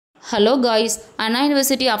Hello guys, Anna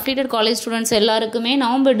University affiliated college students எல்லாருக்குமே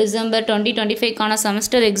November December 2025 கான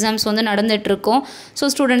semester exams வந்து நடந்துட்டு இருக்கும். ஸோ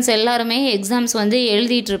ஸ்டூடெண்ட்ஸ் எல்லாருமே எக்ஸாம்ஸ் வந்து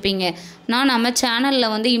எழுதிட்டு இருப்பீங்க. நான் நம்ம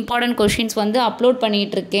சேனலில் வந்து இம்பார்ட்டன்ட் கொஷின்ஸ் வந்து அப்லோட்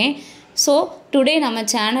பண்ணிகிட்டு இருக்கேன். ஸோ டுடே நம்ம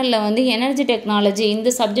சேனலில் வந்து எனர்ஜி டெக்னாலஜி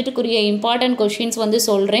இந்த சப்ஜெக்ட்டுக்குரிய இம்பார்ட்டன்ட் கொஷின்ஸ் வந்து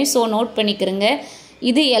சொல்கிறேன். ஸோ நோட் பண்ணிக்கிறேங்க.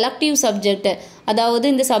 இது எலக்டிவ் சப்ஜெக்ட், அதாவது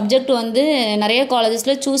இந்த சப்ஜெக்ட் வந்து நிறைய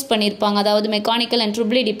காலேஜஸில் சூஸ் பண்ணியிருப்பாங்க. அதாவது மெக்கானிக்கல் அண்ட்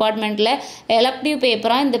ட்ரிபிள் டிபார்ட்மெண்ட்டில் எலக்டிவ்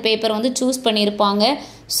பேப்பராக இந்த பேப்பர் வந்து சூஸ் பண்ணியிருப்பாங்க.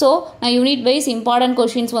 ஸோ நான் யூனிட் வைஸ் இம்பார்ட்டன்ட்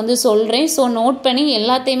கொஷின்ஸ் வந்து சொல்கிறேன். ஸோ நோட் பண்ணி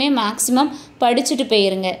எல்லாத்தையுமே மேக்ஸிமம் படிச்சுட்டு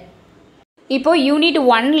போயிருங்க. இப்போது யூனிட்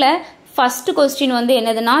 1ல் ஃபர்ஸ்ட் கொஸ்டின் வந்து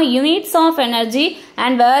என்னதுன்னா units of energy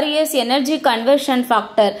and various energy conversion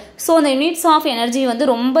factor. So அந்த யூனிட்ஸ் ஆஃப் எனர்ஜி வந்து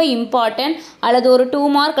ரொம்ப இம்பார்ட்டன்ட். அல்லது ஒரு 2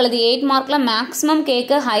 மார்க் அல்லது 8 மார்க்கில் மேக்ஸிமம்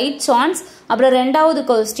கேட்க ஹை சான்ஸ். அப்புறம் ரெண்டாவது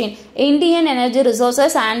question Indian energy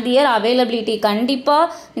resources and their availability.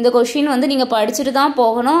 கண்டிப்பாக இந்த கொஸ்டின் வந்து நீங்கள் படிச்சுட்டு தான்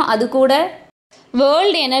போகணும். அது கூட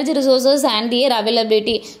world energy resources and their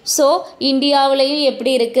availability. So இந்தியாவிலையும்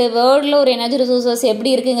எப்படி இருக்குது, வேர்ல்டில் ஒரு எனர்ஜி ரிசோர்ஸஸ்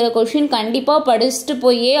எப்படி இருக்குங்கிற கொஷின் கண்டிப்பாக படிச்சுட்டு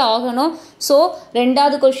போயே ஆகணும். ஸோ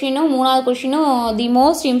ரெண்டாவது கொஷினும் மூணாவது கொஷினும் the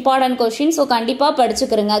most important question. So கண்டிப்பாக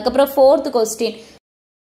படிச்சுக்கிறேங்க. அதுக்கப்புறம் fourth question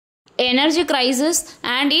energy crisis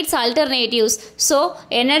and it's alternatives. So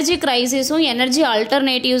energy கிரைசிஸும் energy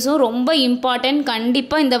அல்டர்னேட்டிவ்ஸும் ரொம்ப இம்பார்ட்டன்ட்.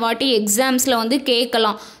 கண்டிப்பாக இந்த வாட்டி எக்ஸாம்ஸில் வந்து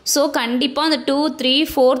கேட்கலாம். ஸோ கண்டிப்பாக அந்த 2, 3,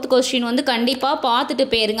 4th கொஸ்டின் வந்து கண்டிப்பாக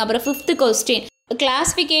பார்த்துட்டு போயிருங்க. அப்புறம் 5th question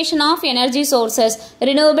classification of energy sources,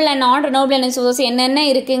 renewable and நான் ரினியூவபிள் எனர்ஜி சோர்சஸ் என்னென்ன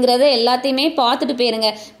இருக்குங்கிறத எல்லாத்தையுமே பார்த்துட்டு போயிருங்க.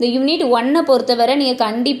 இந்த யூனிட் 1 பொறுத்தவரை நீங்கள்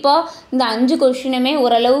கண்டிப்பாக இந்த 5 கொஷினுமே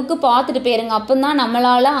ஓரளவுக்கு பார்த்துட்டு போயிருங்க. அப்போ தான்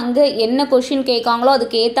நம்மளால் அங்கே என்ன கொஷின் கேட்காங்களோ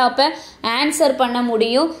அதுக்கு ஏற்றாப்ப ஆன்சர் பண்ண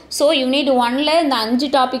முடியும். ஸோ யூனிட் 1ல் இந்த 5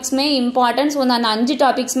 டாபிக்ஸுமே இம்பார்ட்டன்ட். ஸோ அந்த 5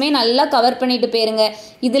 டாபிக்ஸுமே நல்லா கவர் பண்ணிட்டு போயிருங்க.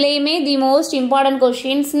 இதுலேயுமே தி மோஸ்ட் இம்பார்ட்டன்ட்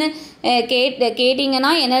கொஷின்ஸ்னு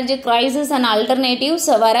கேட்டிங்கன்னா எனர்ஜி கிரைசிஸ் அண்ட் அல்டர்னேட்டிவ்ஸ்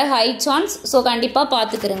வர ஹை சான்ஸ். ஸோ கண்டிப்பாக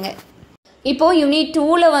பார்த்துக்கிறேங்க. இப்போது யூனிட்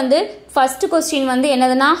 2ல் வந்து ஃபர்ஸ்ட் கொஸ்டின் வந்து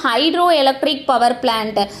என்னதுன்னா ஹைட்ரோ எலக்ட்ரிக் பவர்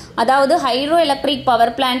பிளான்ட். அதாவது ஹைட்ரோ எலக்ட்ரிக்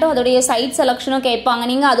பவர் பிளான்ட்டும் அதோடைய சைட் செலெக்ஷனும் கேட்பாங்க.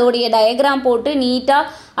 நீங்கள் அதோடைய டயக்ராம் போட்டு நீட்டாக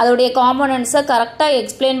அதோடைய காம்போனன்ட்ஸை கரெக்டாக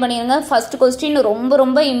எக்ஸ்பிளைன் பண்ணிடுங்க. ஃபர்ஸ்ட் கொஸ்டின் ரொம்ப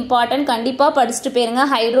ரொம்ப இம்பார்ட்டன்ட். கண்டிப்பாக படிச்சுட்டு போயிருங்க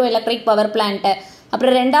ஹைட்ரோ எலக்ட்ரிக் பவர் பிளான்ட்டை.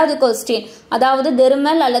 அப்புறம் ரெண்டாவது கொஸ்டின் அதாவது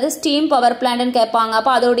தெர்மல் அல்லது ஸ்டீம் பவர் பிளான்ட்னு கேட்பாங்க.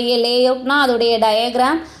 அப்போ அதோடைய லேஅவுட்னா அதோடைய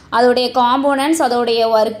டயக்ராம், அதோடைய காம்போனன்ட்ஸ், அதோடைய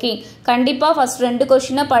ஒர்க்கிங். கண்டிப்பாக ஃபர்ஸ்ட் 2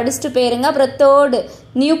 கொஸ்டினை படிச்சுட்டு போயிருங்க. அப்புறம் தேர்டு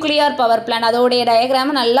நியூக்ளியர் பவர் பிளான்ட், அதோடைய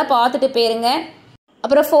டயக்ராமை நல்லா பார்த்துட்டு போயிருங்க.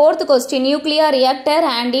 அப்புறம் 4th question nuclear reactor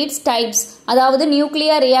and it's types. அதாவது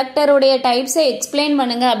நியூக்ளியர் ரியாக்டருடைய டைப்ஸை எக்ஸ்பிளைன்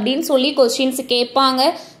பண்ணுங்க அப்படின்னு சொல்லி கொஸ்டின்ஸ் கேட்பாங்க.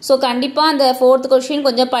 ஸோ கண்டிப்பாக அந்த 4th கொஸ்டின்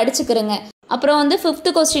கொஞ்சம் படிச்சுக்கிறேங்க. அப்புறம் வந்து 5th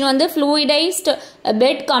கொஸ்டின் வந்து ஃப்ளூயிடைஸ்டு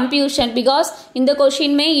பெட் கம்ப்யூஷன். பிகாஸ் இந்த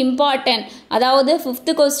கொஸ்டின்மே இம்பார்ட்டன்ட். அதாவது 5th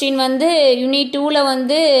கொஸ்டின் வந்து யூனிட் 2ல்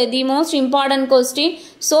வந்து the most important question.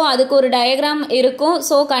 So அதுக்கு ஒரு டயக்ராம் இருக்கும்.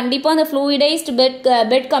 ஸோ கண்டிப்பாக அந்த ஃப்ளூயிடைஸ்டு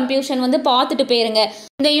பெட் கம்ப்யூஷன் வந்து பார்த்துட்டு போயிருங்க.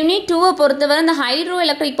 இந்த யூனிட் 2வை பொறுத்தவரை இந்த ஹைட்ரோ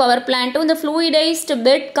எலக்ட்ரிக் பவர் பிளான்ட்டும் இந்த ஃப்ளூயிடைஸ்டு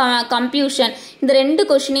பெட் கம்ப்யூஷன் இந்த 2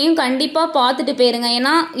 கொஸ்டினையும் கண்டிப்பாக பார்த்துட்டு போயிருங்க.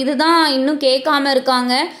 ஏன்னா இதுதான் இன்னும் கேட்காம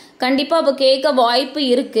இருக்காங்க. கண்டிப்பாக இப்போ கேட்க வாய்ப்பு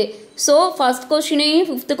இருக்குது. ஸோ ஃபர்ஸ்ட் கொஸ்டினையும்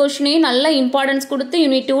 5th கொஸ்டினையும் நல்லா இம்பார்ட்டன்ஸ் கொடுத்து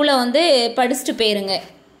யூனிட் 2ல் வந்து படிச்சுட்டு போயிருங்க.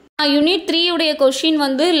 யூனிட் 3 உடைய கொஷின்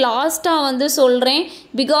வந்து லாஸ்ட்டாக வந்து சொல்கிறேன்.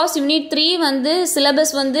 பிகாஸ் யூனிட் 3 வந்து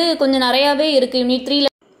சிலபஸ் வந்து கொஞ்சம் நிறையாவே இருக்குது யூனிட் 3ல்.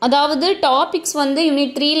 அதாவது டாபிக்ஸ் வந்து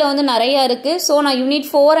யூனிட் 3ல் வந்து நிறையா இருக்குது. ஸோ நான் யூனிட்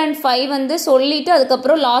 4 and 5 வந்து சொல்லிவிட்டு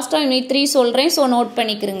அதுக்கப்புறம் லாஸ்ட்டாக யூனிட் 3 சொல்கிறேன். ஸோ நோட்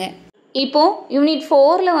பண்ணிக்கிறேங்க. இப்போது யூனிட்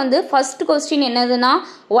 4ல் வந்து ஃபர்ஸ்ட் கொஸ்டின் என்னதுன்னா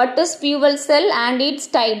what is fuel sell and it's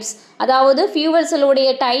types. அதாவது ஃபியூவல் செல்லுடைய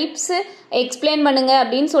டைப்ஸ் எக்ஸ்பிளைன் பண்ணுங்க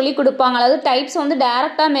அப்படின்னு சொல்லி கொடுப்பாங்க. அதாவது டைப்ஸ் வந்து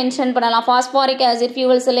டைரெக்டாக மென்ஷன் பண்ணலாம். பாஸ்பாரிக் ஆசிட்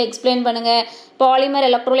ஃபியூவல் செல்லை எக்ஸ்பிளைன் பண்ணுங்க, பாலிமர்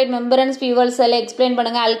எலக்ட்ரோலைட் மெம்பரன்ஸ் ஃபியூவல் செல்லை எக்ஸ்பிளைன்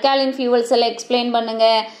பண்ணுங்க, அல்காலின் ஃபியூவல் செல்லை எக்ஸ்பிளைன் பண்ணுங்க,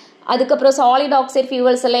 அதுக்கப்புறம் சாலிட் ஆக்சைடு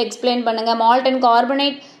ஃபியூவல் செல்லை எக்ஸ்பிளைன் பண்ணுங்க, மால்ட் அண்ட்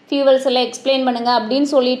கார்பனேட் ஃபியூவல் செல்லை எக்ஸ்பிளைன் பண்ணுங்க அப்படின்னு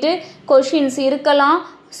சொல்லிட்டு கொஷின்ஸ் இருக்கலாம்.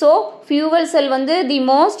 ஸோ ஃபியூவல் செல் வந்து தி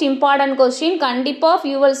மோஸ்ட் இம்பார்ட்டன்ட் கொஸ்டின். கண்டிப்பாக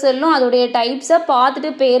ஃபியூவல் செல்லும் அதோடைய டைப்ஸை பார்த்துட்டு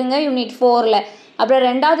போயிருங்க யூனிட் 4ல். அப்புறம்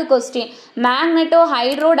ரெண்டாவது question magneto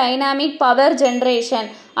hydro dynamic power generation,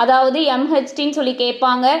 அதாவது MHTன்னு சொல்லி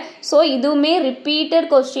கேட்பாங்க. ஸோ இதுவுமே ரிப்பீட்டட்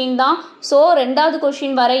கொஸ்டின் தான். ஸோ ரெண்டாவது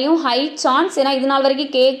கொஸ்டின் வரையும் ஹை சான்ஸ். ஏன்னா இது நாள்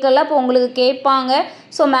வரைக்கும் கேட்கல, இப்போ உங்களுக்கு கேட்பாங்க.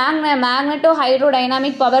 So magneto hydro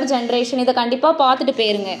dynamic power generation இதை கண்டிப்பாக பார்த்துட்டு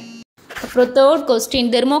போயிருங்க. அப்புறம் third question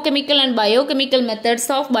தெர்மோகெமிக்கல் and biochemical methods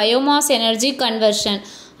of biomass energy conversion.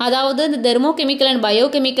 அதாவது இந்த தெர்மோகெமிக்கல் அண்ட்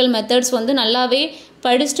பயோகெமிக்கல் மெத்தட்ஸ் வந்து நல்லாவே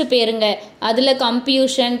படிச்சுட்டு போயிருங்க. அதில்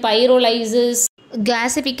கம்ப்யூஷன், பைரோலைசிஸ்,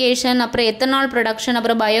 கேஸிஃபிகேஷன், அப்புறம் எத்தனால் ப்ரொடக்ஷன்,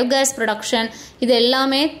 அப்புறம் பயோகேஸ் ப்ரொடக்ஷன், இது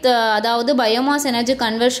எல்லாமே அதாவது பயோமாஸ் எனர்ஜி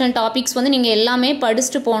கன்வர்ஷன் டாபிக்ஸ் வந்து நீங்கள் எல்லாமே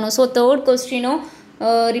படிச்சுட்டு போகணும். So third கொஸ்டினும்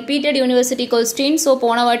repeated university question. So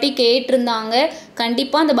போன வாட்டி கேட்டிருந்தாங்க.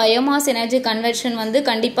 கண்டிப்பாக அந்த பயோமாஸ் எனர்ஜி கன்வர்ஷன் வந்து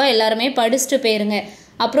கண்டிப்பாக எல்லாருமே படிச்சுட்டு போயிருங்க.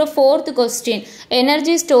 அப்புறம் 4th question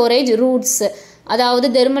energy storage roots, அதாவது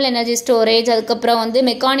தெர்மல் எனர்ஜி ஸ்டோரேஜ், அதுக்கப்புறம் வந்து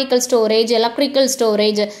mechanical storage, electrical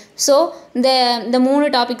storage. So இந்த 3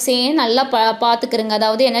 டாபிக்ஸையும் நல்லா பார்த்துக்கிறங்க.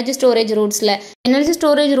 அதாவது எனர்ஜி ஸ்டோரேஜ் ரூட்ஸில் எனர்ஜி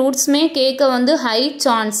ஸ்டோரேஜ் ரூட்ஸுமே கேட்க வந்து ஹை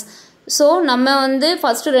சான்ஸ். ஸோ நம்ம வந்து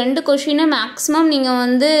ஃபஸ்ட்டு 2 கொஷினை மேக்ஸிமம் நீங்கள்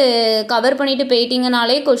வந்து கவர் பண்ணிவிட்டு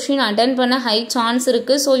போயிட்டீங்கனாலே கொஷின் அட்டன் பண்ண ஹை சான்ஸ்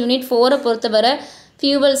இருக்குது. ஸோ யூனிட் 4 பொறுத்தவரை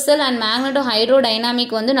fuel sell and magneto hydro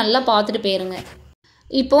dynamic வந்து நல்லா பார்த்துட்டு போயிருங்க.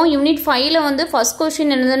 இப்போது யூனிட் 5ல் வந்து ஃபஸ்ட்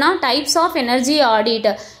கொஷின் என்னதுன்னா types of energy audit.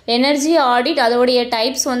 Energy audit அதோடைய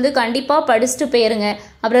டைப்ஸ் வந்து கண்டிப்பாக படிச்சுட்டு போயிருங்க.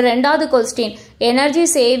 அப்புறம் 2வது கொஸ்டின் எனர்ஜி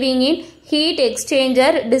சேவிங் இன் heat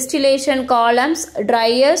exchanger, distillation columns,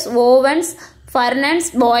 dryers, Owens, furnace,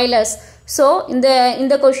 boilers. So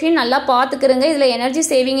இந்த கொஷின் நல்லா பார்த்துக்கிறங்க. இதில் எனர்ஜி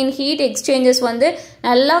சேவிங் இன் ஹீட் எக்ஸ்சேஞ்சஸ் வந்து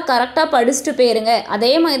நல்லா கரெக்டாக படிச்சுட்டு போயிருங்க.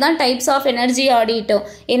 அதே மாதிரி தான் டைப்ஸ் ஆஃப் எனர்ஜி ஆடிட்டும்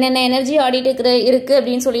என்னென்ன எனர்ஜி ஆடிட் இருக்குது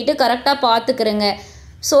அப்படின்னு சொல்லிட்டு கரெக்டாக பார்த்துக்கிறங்க.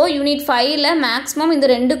 ஸோ யூனிட் 5ல் மேக்ஸிமம் இந்த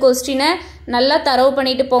 2 கொஸ்டினை நல்லா தரவு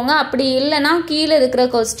பண்ணிட்டு போங்க. அப்படி இல்லைனா கீழே இருக்கிற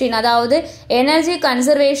கொஸ்டின், அதாவது energy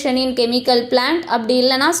conservation in chemical plant, அப்படி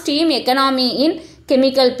இல்லைனா steam economy in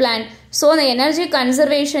chemical plant. So அந்த எனர்ஜி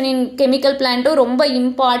கன்சர்வேஷன் இன் கெமிக்கல் பிளான்ட்டும் ரொம்ப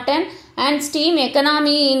important and steam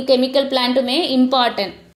economy in chemical பிளான்ட்டுமே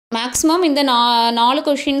important. Maximum இந்த 4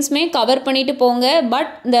 கொஷின்ஸுமே கவர் பண்ணிட்டு போங்க.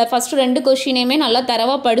 பட் இந்த ஃபஸ்ட்டு 2 கொஷினையுமே நல்லா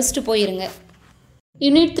தரவாக படிச்சுட்டு போயிருங்க.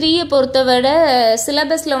 யூனிட் 3 பொறுத்தவரை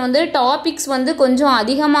சிலபஸில் வந்து டாபிக்ஸ் வந்து கொஞ்சம்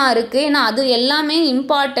அதிகமாக இருக்குது. ஏன்னா அது எல்லாமே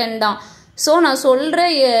இம்பார்ட்டன்ட் தான். ஸோ நான் சொல்கிற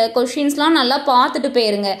கொஷின்ஸ்லாம் நல்லா பார்த்துட்டு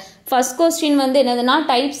போயிருங்க. ஃபஸ்ட் கொஸ்டின் வந்து என்னதுன்னா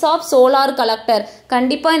டைப்ஸ் ஆஃப் சோலார் கலெக்டர்.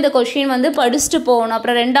 கண்டிப்பாக இந்த கொஷின் வந்து படிச்சுட்டு போகணும்.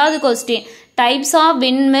 அப்புறம் 2வது கொஸ்டின் டைப்ஸ் ஆஃப்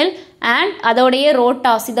விண்மில் அண்ட் அதோடைய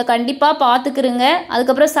ரோட்டாஸ். இதை கண்டிப்பாக பார்த்துக்குருங்க.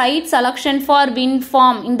 அதுக்கப்புறம் side selection for wind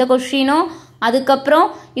form இந்த கொஷினும், அதுக்கப்புறம்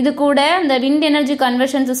இது கூட இந்த wind energy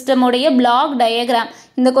conversion சிஸ்டமுடைய block diagram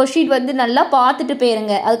இந்த கொஷின் வந்து நல்லா பார்த்துட்டு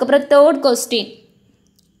போயிருங்க. அதுக்கப்புறம் 3rd question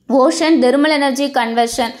ocean thermal energy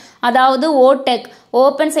conversion, அதாவது ஓடெக்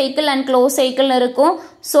ஓப்பன் சைக்கிள் அண்ட் க்ளோஸ் சைக்கிள்னு இருக்கும்.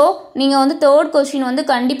 ஸோ நீங்கள் வந்து 3rd கொஸ்டின் வந்து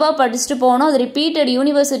கண்டிப்பாக படிச்சுட்டு போகணும். அது repeated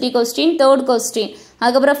university question 3rd question.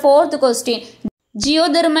 அதுக்கப்புறம் 4th question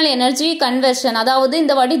geothermal energy conversion, அதாவது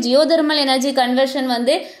இந்த வாட்டி ஜியோதெர்மல் எனர்ஜி கன்வர்ஷன்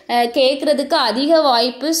வந்து கேட்குறதுக்கு அதிக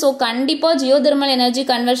வாய்ப்பு. ஸோ கண்டிப்பாக ஜியோதெர்மல் எனர்ஜி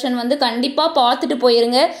கன்வர்ஷன் வந்து கண்டிப்பாக பார்த்துட்டு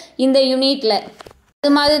போயிருங்க இந்த யூனிட்டில்.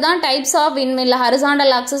 அது மாதிரி தான் types of விண்மில்,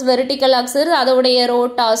 horizontal access, vertical access, அதோடைய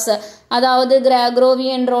ரோட்டாஸ், அதாவது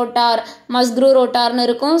கிரோவியன் ரோட்டார், மஸ்க்ரூ ரோட்டார்னு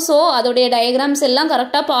இருக்கும். ஸோ அதோடைய டயக்ராம்ஸ் எல்லாம்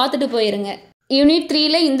கரெக்டாக பார்த்துட்டு போயிருங்க. யூனிட்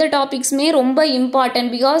 3ல் இந்த டாபிக்ஸுமே ரொம்ப இம்பார்ட்டன்ட்.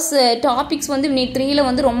 பிகாஸ் டாபிக்ஸ் வந்து யூனிட் 3ல்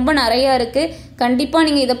வந்து ரொம்ப நிறையா இருக்குது. கண்டிப்பாக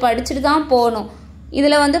நீங்கள் இதை படிச்சுட்டு தான் போகணும்.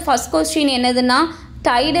 இதில் வந்து ஃபஸ்ட் கொஸ்டின் என்னதுன்னா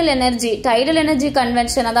டைடல் எனர்ஜி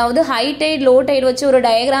கன்வென்ஷன், அதாவது ஹை டைட் லோ டைட் வச்சு ஒரு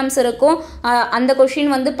டயக்ராம்ஸ் இருக்கும். அந்த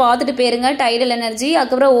கொஸ்டின் வந்து பார்த்துட்டு போயிருங்க டைடல் எனர்ஜி.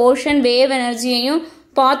 அதுக்கப்புறம் ஓஷன் வேவ் எனர்ஜியையும்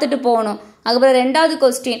பார்த்துட்டு போகணும். அதுக்கப்புறம் 2வது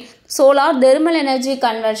question solar thermal energy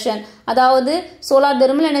conversion, அதாவது solar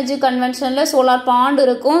thermal energy கன்வென்ஷனில் solar bond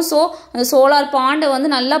இருக்கும். ஸோ அந்த சோலார் பாண்டை வந்து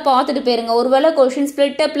நல்லா பார்த்துட்டு போயிருங்க. ஒருவேளை கொஷின்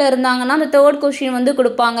ஸ்பிளிட்டப்பில் இருந்தாங்கன்னா அந்த 3rd கொஷின் வந்து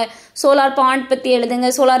கொடுப்பாங்க. சோலார் பாண்ட் பற்றி எழுதுங்க,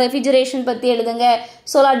 சோலார் ரெஃப்ரிஜரேஷன் பற்றி எழுதுங்க,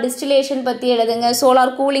 சோலார் டிஸ்டிலேஷன் பற்றி எழுதுங்க,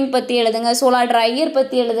 சோலார் கூலிங் பற்றி எழுதுங்க, சோலார் ட்ரையர்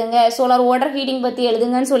பற்றி எழுதுங்க, சோலார் வாட்டர் ஹீட்டிங் பற்றி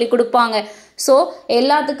எழுதுங்கன்னு சொல்லி கொடுப்பாங்க. ஸோ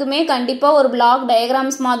எல்லாத்துக்குமே கண்டிப்பாக ஒரு பிளாக்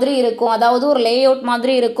டயக்ராம்ஸ் மாதிரி இருக்கும், அதாவது ஒரு லே அவுட்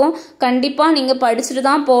மாதிரி இருக்கும். கண்டிப்பாக நீங்கள் படிச்சுட்டு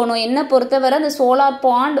தான் போகணும். என்னை பொறுத்தவரை அந்த சோலார்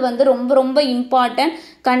பாண்ட் வந்து ரொம்ப ரொம்ப இம்பார்ட்டன்ட்.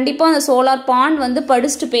 கண்டிப்பாக அந்த சோலார் பாண்ட் வந்து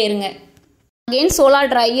படிச்சுட்டு போயிருங்க. அகெயின்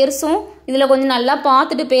சோலார் ட்ரையர்ஸும் இதில் கொஞ்சம் நல்லா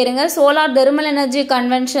பார்த்துட்டு போயிருங்க. Solar thermal energy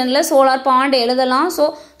கன்வென்ஷனில் solar bond எழுதலாம். ஸோ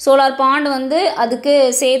சோலார் பாண்ட் வந்து அதுக்கு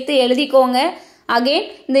சேர்த்து எழுதிக்கோங்க. அகெயின்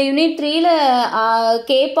இந்த யூனிட் 3ல்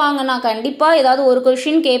கேட்பாங்கன்னா கண்டிப்பாக ஏதாவது ஒரு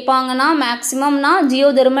கொஷின் கேட்பாங்கன்னா மேக்ஸிமம்னா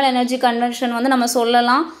ஜியோதெர்மல் எனர்ஜி கன்வென்ஷன் வந்து நம்ம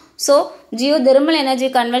சொல்லலாம். ஸோ ஜியோதெர்மல் எனர்ஜி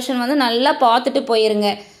கன்வென்ஷன் வந்து நல்லா பார்த்துட்டு போயிருங்க.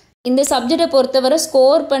 இந்த சப்ஜெக்டை பொறுத்தவரை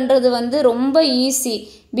ஸ்கோர் பண்ணுறது வந்து ரொம்ப ஈஸி.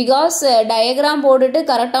 பிகாஸ் டயக்ராம் போட்டுட்டு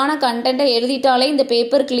கரெக்டான கண்டென்ட்டை எழுதிட்டாலே இந்த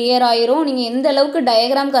பேப்பர் கிளியர் ஆயிரும். நீங்கள் எந்த அளவுக்கு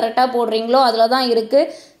டயக்ராம் கரெக்டாக போடுறீங்களோ அதில் தான்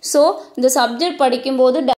இருக்குது. ஸோ இந்த சப்ஜெக்ட்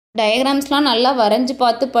படிக்கும்போது டயக்ராம்ஸ்லாம் நல்லா வரைஞ்சி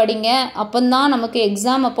பார்த்து படிங்க. அப்போந்தான் நமக்கு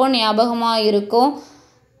எக்ஸாம் அப்போ ஞாபகமாக இருக்கும்.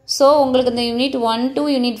 ஸோ உங்களுக்கு இந்த யூனிட் 1 to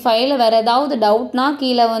யூனிட் 5ல் வேறு ஏதாவது டவுட்னா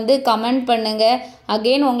கீழே வந்து கமெண்ட் பண்ணுங்கள்.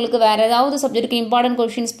 அகெயின் உங்களுக்கு வேறு ஏதாவது சப்ஜெக்ட்டுக்கு இம்பார்ட்டன்ட்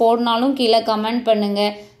கொஷின்ஸ் போடனாலும் கீழே கமெண்ட்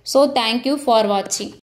பண்ணுங்கள். ஸோ தேங்க்யூ ஃபார் வாட்சிங்.